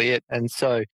exactly it. And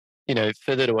so,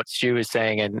 further to what Stu was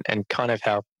saying and kind of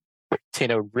how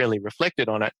Tino really reflected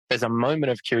on it, there's a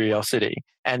moment of curiosity.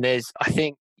 And I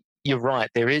think you're right,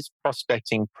 there is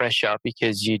prospecting pressure,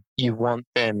 because you want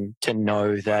them to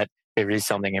know that there is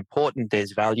something important,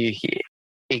 there's value here.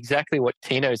 Exactly what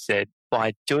Tino said,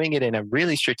 by doing it in a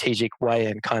really strategic way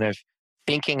and kind of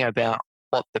thinking about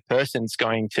what the person's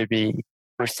going to be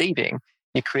receiving,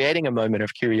 you're creating a moment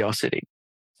of curiosity.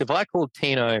 So if I called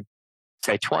Tino,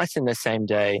 say, twice in the same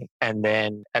day, and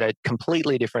then at a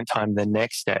completely different time the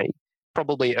next day,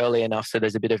 probably early enough so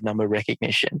there's a bit of number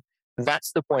recognition,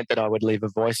 that's the point that I would leave a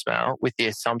voicemail, with the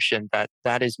assumption that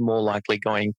that is more likely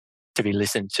going to be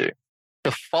listened to.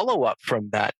 The follow-up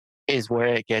from that is where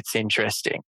it gets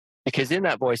interesting, because in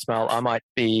that voicemail, I might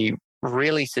be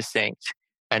really succinct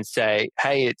and say,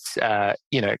 hey, it's,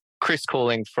 Chris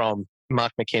calling from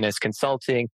Mark McInnes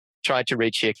Consulting, tried to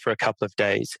reach you for a couple of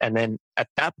days. And then at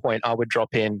that point, I would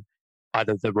drop in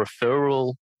either the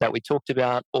referral that we talked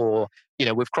about, or,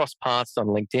 we've crossed paths on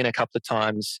LinkedIn a couple of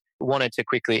times, wanted to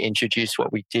quickly introduce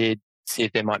what we did, see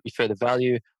if there might be further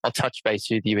value. I'll touch base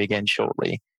with you again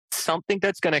shortly. Something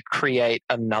that's going to create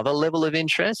another level of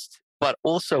interest, but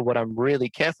also what I'm really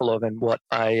careful of, and what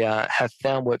I have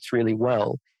found works really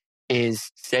well,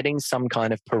 is setting some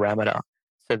kind of parameter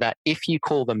so that if you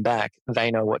call them back,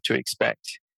 they know what to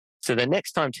expect. So the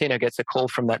next time Tino gets a call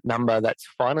from that number that's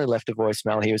finally left a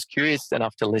voicemail, he was curious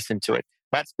enough to listen to it.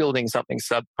 That's building something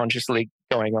subconsciously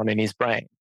going on in his brain.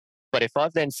 But if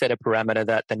I've then set a parameter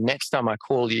that the next time I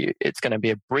call you, it's going to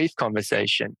be a brief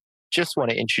conversation, just want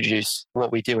to introduce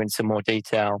what we do in some more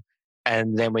detail,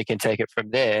 and then we can take it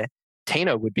from there,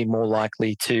 Tino would be more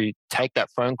likely to take that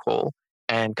phone call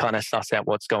and kind of suss out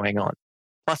what's going on.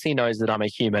 Plus, he knows that I'm a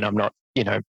human. I'm not,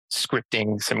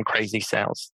 scripting some crazy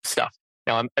sales stuff.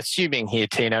 Now, I'm assuming here,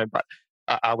 Tino, but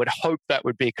I would hope that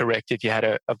would be correct if you had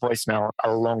a voicemail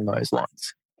along those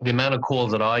lines. The amount of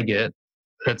calls that I get,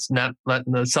 it's not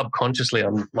subconsciously,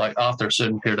 I'm like, after a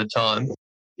certain period of time,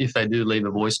 if they do leave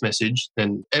a voice message,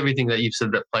 then everything that you've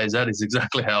said that plays out is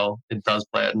exactly how it does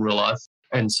play out in real life.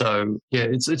 And so, yeah,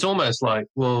 it's almost like,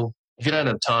 well, if you don't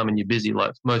have time and you're busy,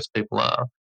 like most people are,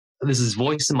 there's this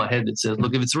voice in my head that says,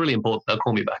 look, if it's really important, they'll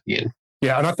call me back again.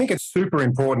 Yeah, and I think it's super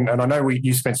important, and I know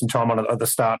you spent some time on it at the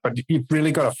start, but you've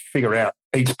really got to figure out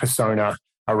each persona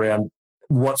around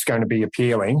what's going to be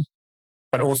appealing,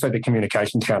 but also the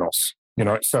communication channels.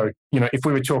 So, if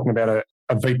we were talking about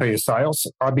a VP of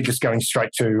sales, I'd be just going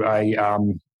straight to a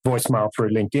voicemail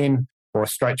through LinkedIn or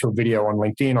straight to a video on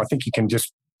LinkedIn. I think you can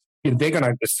just, they're going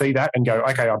to see that and go,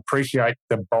 okay, I appreciate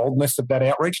the boldness of that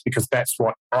outreach, because that's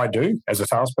what I do as a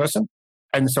salesperson.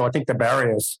 And so I think the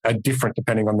barriers are different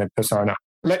depending on their persona.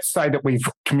 Let's say that we've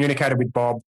communicated with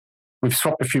Bob, we've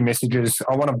swapped a few messages.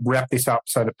 I want to wrap this up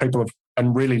so that people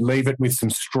and really leave it with some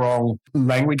strong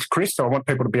language, Chris. So I want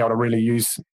people to be able to really use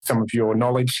some of your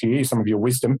knowledge here, some of your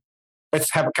wisdom.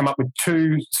 Let's have it come up with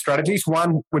 2 strategies.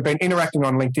 One, we've been interacting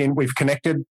on LinkedIn, we've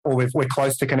connected, or we're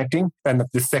close to connecting. And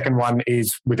the second one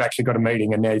is we've actually got a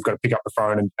meeting, and now you've got to pick up the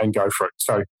phone and go for it.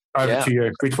 So over to you.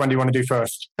 Which one do you want to do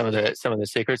first? Some of the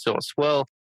secret sauce. Well,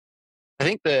 I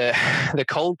think the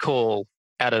cold call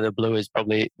out of the blue is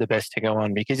probably the best to go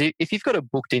on, because if you've got a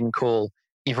booked in call,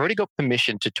 you've already got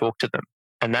permission to talk to them.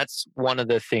 And that's one of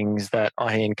the things that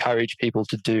I encourage people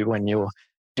to do when you're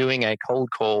doing a cold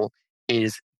call,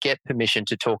 is get permission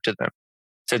to talk to them.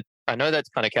 So I know that's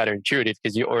kind of counterintuitive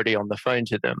because you're already on the phone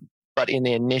to them, but in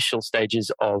the initial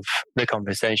stages of the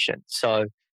conversation. So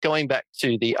going back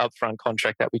to the upfront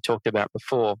contract that we talked about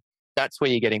before, that's where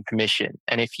you're getting permission.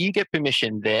 And if you get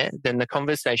permission there, then the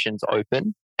conversation's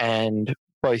open and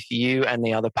both you and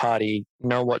the other party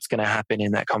know what's going to happen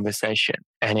in that conversation.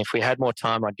 And if we had more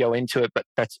time, I'd go into it, but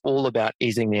that's all about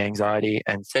easing the anxiety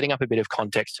and setting up a bit of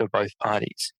context for both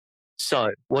parties.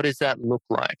 So what does that look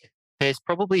like? There's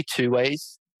probably two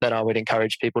ways that I would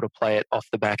encourage people to play it off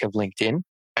the back of LinkedIn.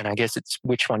 And I guess it's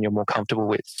which one you're more comfortable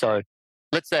with. So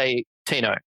let's say,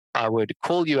 Tino, I would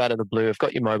call you out of the blue. I've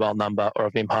got your mobile number or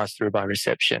I've been passed through by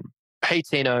reception. Hey,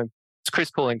 Tino, it's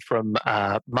Chris calling from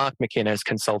Mark McInnes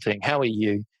Consulting. How are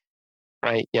you?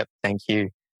 Great. Yep. Thank you.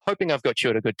 Hoping I've got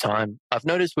you at a good time. I've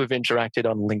noticed we've interacted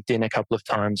on LinkedIn a couple of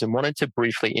times and wanted to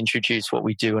briefly introduce what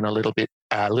we do in a little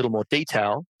more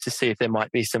detail to see if there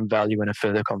might be some value in a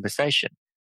further conversation.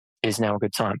 Is now a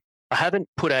good time? I haven't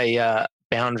put a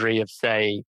boundary of,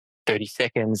 say, 30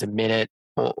 seconds, a minute,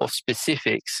 or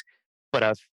specifics, but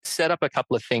I've set up a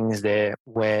couple of things there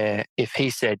where if he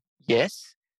said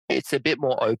yes, it's a bit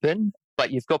more open,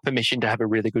 but you've got permission to have a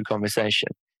really good conversation.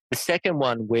 The second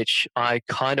one, which I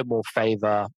kind of more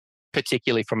favor,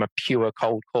 particularly from a pure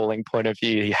cold calling point of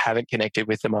view, you haven't connected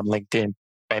with them on LinkedIn,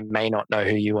 they may not know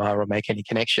who you are or make any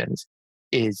connections,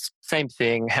 is same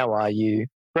thing. How are you?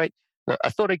 Great. I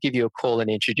thought I'd give you a call and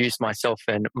introduce myself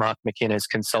and Mark McInnes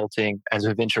Consulting as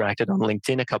we've interacted on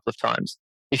LinkedIn a couple of times.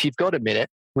 If you've got a minute,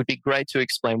 it would be great to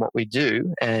explain what we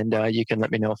do, and you can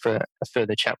let me know if a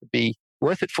further chat would be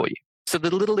worth it for you. So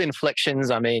the little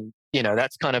inflections, I mean,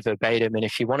 that's kind of verbatim, and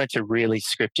if you wanted to really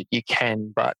script it, you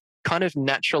can, but kind of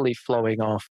naturally flowing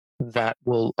off, that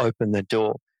will open the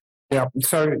door. Yeah,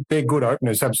 so they're good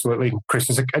openers, absolutely, Chris.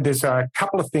 There's a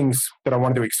couple of things that I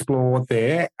wanted to explore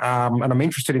there, and I'm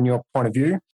interested in your point of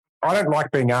view. I don't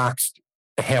like being asked,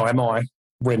 how am I,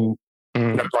 when,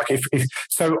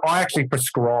 so I actually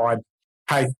prescribe,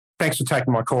 hey, thanks for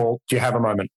taking my call. Do you have a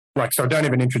moment? So I don't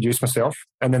even introduce myself.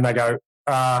 And then they go,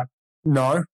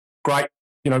 no, great.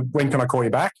 When can I call you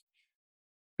back?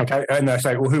 Okay. And they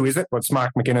say, well, who is it? Well, it's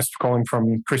Mark McInnes calling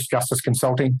from Chris Justice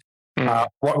Consulting.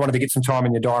 Wanted to get some time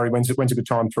in your diary. When's a good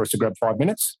time for us to grab 5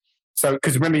 minutes? So,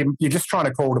 because remember, you're just trying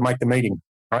to call to make the meeting,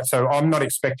 right? So I'm not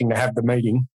expecting to have the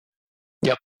meeting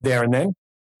there and then.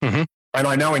 Mm-hmm. And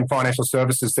I know in financial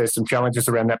services, there's some challenges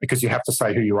around that because you have to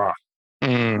say who you are,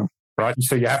 right?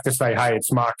 So you have to say, hey,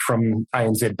 it's Mark from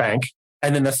ANZ Bank.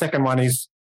 And then the second one is,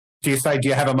 do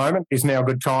you have a moment? Is now a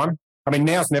good time? I mean,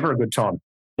 now's never a good time.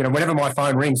 Whenever my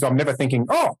phone rings, I'm never thinking,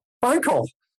 oh, phone call.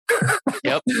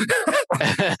 Yep.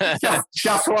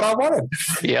 just what I wanted.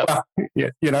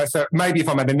 Yep. So maybe if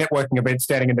I'm at a networking event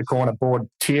standing in the corner, bored,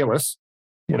 tearless,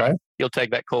 You'll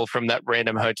take that call from that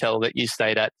random hotel that you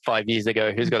stayed at 5 years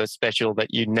ago who's got a special that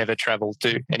you never travel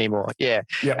to anymore. Yeah.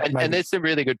 And there's some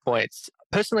really good points.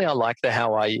 Personally, I like the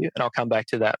how are you, and I'll come back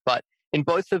to that. But in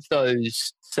both of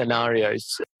those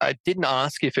scenarios, I didn't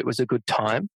ask if it was a good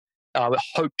time. I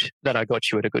hoped that I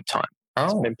got you at a good time.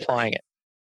 So I'm implying it.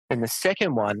 And the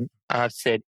second one, I've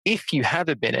said, if you have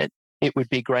a minute, it would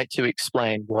be great to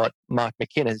explain what Mark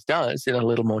McInnes does in a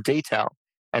little more detail.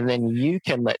 And then you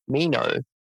can let me know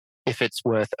if it's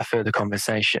worth a further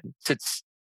conversation. So it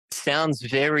sounds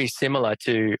very similar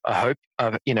to, I hope,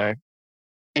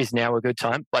 is now a good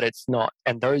time, but it's not.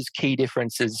 And those key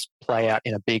differences play out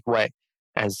in a big way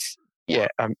as,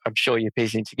 I'm sure you're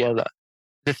piecing together.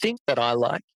 The thing that I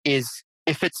like is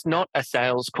if it's not a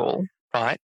sales call,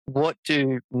 right? What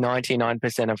do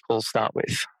 99% of calls start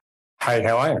with? Hey,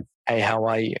 how are you? Hey, how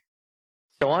are you?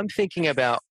 So I'm thinking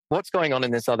about what's going on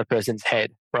in this other person's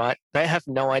head, right? They have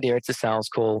no idea it's a sales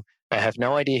call. They have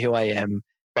no idea who I am.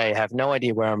 They have no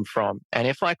idea where I'm from. And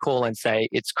if I call and say,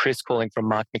 it's Chris calling from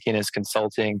Mark McInnes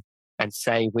Consulting, and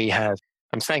say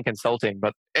I'm saying consulting,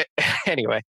 but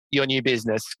anyway, your new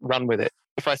business, run with it.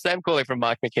 If I say I'm calling from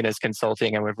Mark McInnes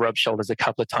Consulting and we've rubbed shoulders a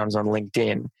couple of times on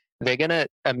LinkedIn, they're going to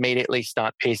immediately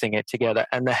start piecing it together.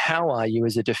 And the how are you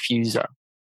is a diffuser.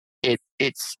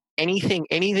 It's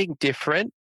anything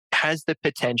different has the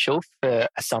potential for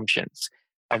assumptions.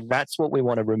 And that's what we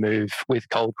want to remove with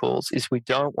cold calls is we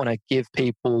don't want to give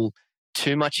people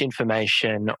too much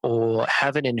information or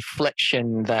have an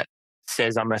inflection that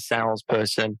says I'm a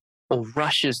salesperson or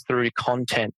rushes through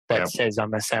content that says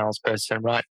I'm a salesperson,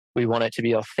 right? We want it to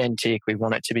be authentic. We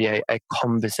want it to be a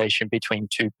conversation between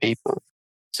two people.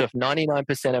 So if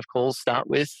 99% of calls start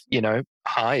with,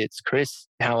 hi, it's Chris,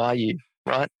 how are you,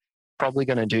 right? Probably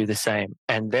going to do the same.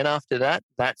 And then after that,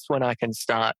 that's when I can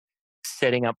start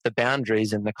setting up the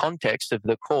boundaries in the context of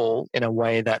the call in a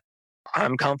way that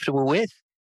I'm comfortable with.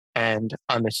 And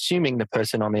I'm assuming the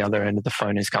person on the other end of the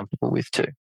phone is comfortable with too.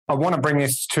 I want to bring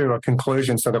this to a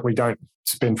conclusion so that we don't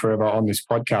spin forever on this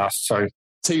podcast. So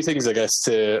two things, I guess,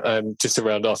 to just to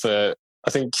round off. I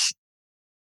think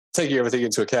taking everything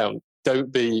into account,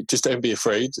 don't be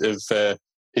afraid of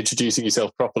introducing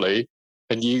yourself properly,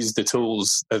 and use the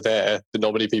tools that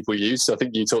not many people use. So I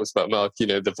think you talked about, Mark,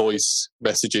 the voice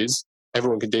messages.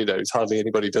 Everyone can do those. Hardly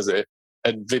anybody does it.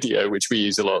 And video, which we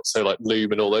use a lot, so like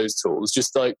Loom and all those tools.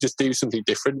 Just do something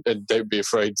different, and don't be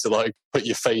afraid to put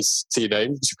your face to your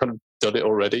name, because you've kind of done it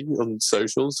already on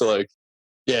social. So I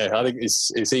think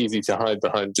it's easy to hide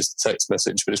behind just a text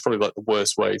message, but it's probably the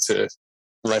worst way to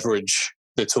leverage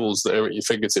the tools that are at your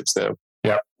fingertips now.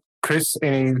 Yeah. Chris,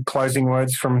 any closing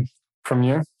words from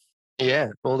you? Yeah,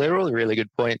 well, they're all really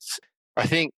good points. I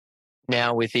think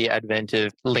now with the advent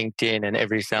of LinkedIn and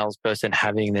every salesperson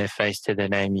having their face to their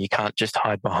name, you can't just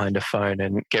hide behind a phone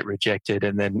and get rejected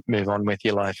and then move on with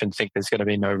your life and think there's going to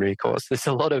be no recourse. There's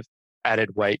a lot of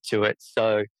added weight to it.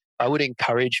 So I would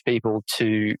encourage people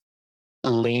to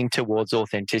lean towards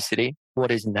authenticity,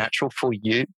 what is natural for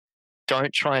you.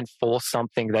 Don't try and force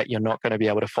something that you're not going to be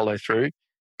able to follow through,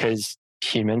 because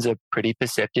humans are pretty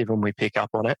perceptive and we pick up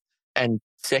on it. And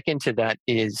second to that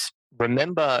is,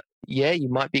 remember, you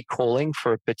might be calling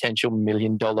for a potential $1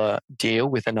 million deal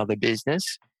with another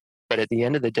business, but at the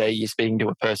end of the day, you're speaking to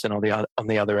a person on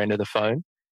the other end of the phone,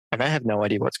 and they have no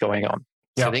idea what's going on.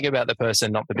 Yep. So think about the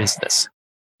person, not the business.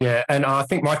 Yeah, and I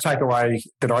think my takeaway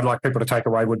that I'd like people to take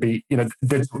away would be,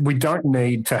 that we don't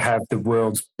need to have the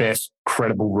world's best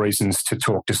credible reasons to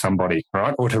talk to somebody,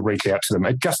 right, or to reach out to them.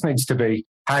 It just needs to be,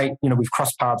 hey, we've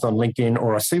crossed paths on LinkedIn,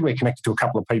 or I see we're connected to a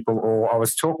couple of people, or I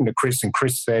was talking to Chris and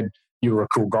Chris said you were a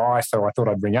cool guy, so I thought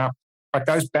I'd ring up.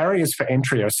 Those barriers for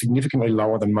entry are significantly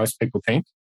lower than most people think,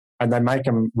 and they make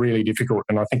them really difficult.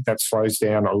 And I think that slows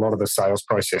down a lot of the sales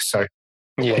process. So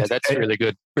yeah, that's really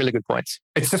good points.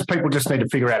 It's just people just need to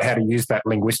figure out how to use that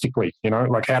linguistically,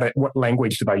 what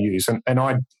language do they use? And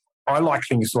I like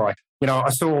things like, I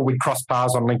saw we crossed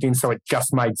paths on LinkedIn, so it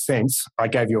just made sense. I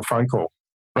gave you a phone call.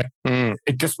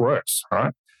 It just works,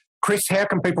 right? Chris, how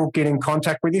can people get in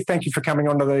contact with you? Thank you for coming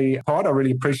onto the pod. I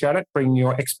really appreciate it, bringing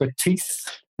your expertise.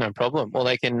 No problem. Well,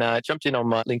 they can jump in on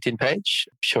my LinkedIn page.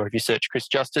 I'm sure if you search Chris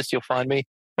Justice, you'll find me.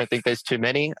 I don't think there's too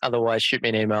many. Otherwise, shoot me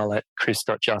an email at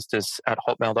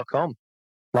chris.justice@hotmail.com.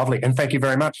 Lovely. And thank you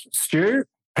very much. Stu,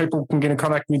 people can get in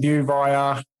contact with you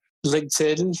via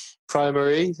LinkedIn,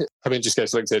 primary. Just go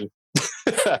to LinkedIn.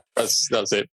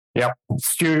 That's it. Yep.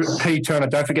 Stu P. Turner.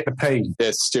 Don't forget the P.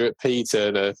 Yes, Stuart P.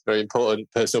 Turner. Very important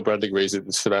personal branding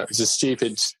reasons for that. It's a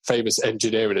stupid, famous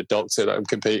engineer and a doctor that I'm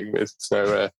competing with.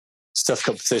 So it's tough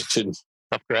competition.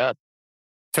 Tough crowd.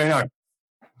 Tino.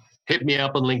 Hit me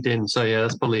up on LinkedIn. So yeah,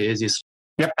 that's probably the easiest.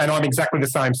 Yep, and I'm exactly the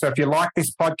same. So if you like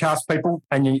this podcast, people,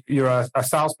 and you're a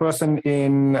salesperson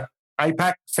in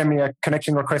APAC, send me a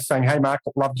connection request saying, hey, Mark,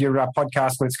 loved your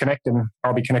podcast. Let's connect, and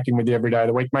I'll be connecting with you every day of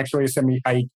the week. Make sure you send me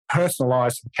a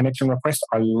personalised connection request.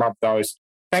 I love those.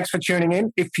 Thanks for tuning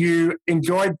in. If you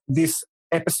enjoyed this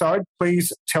episode,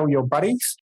 please tell your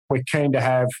buddies. We're keen to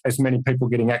have as many people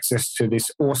getting access to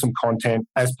this awesome content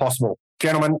as possible.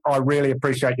 Gentlemen, I really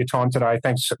appreciate your time today.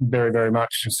 Thanks very, very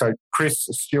much. So Chris,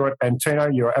 Stuart and Tino,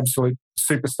 you're absolute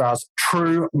superstars,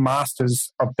 true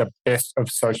masters of the best of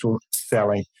social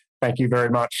selling. Thank you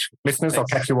very much. Listeners,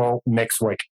 Thanks. I'll catch you all next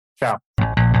week. Ciao.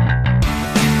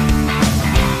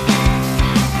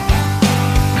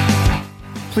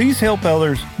 Please help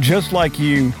others just like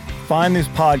you find this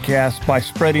podcast by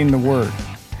spreading the word.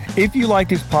 If you like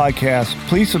this podcast,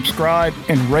 please subscribe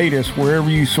and rate us wherever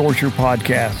you source your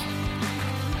podcasts.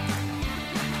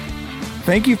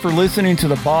 Thank you for listening to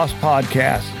the Boss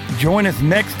Podcast. Join us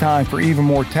next time for even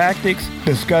more tactics,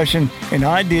 discussion, and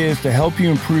ideas to help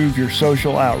you improve your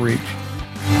social outreach.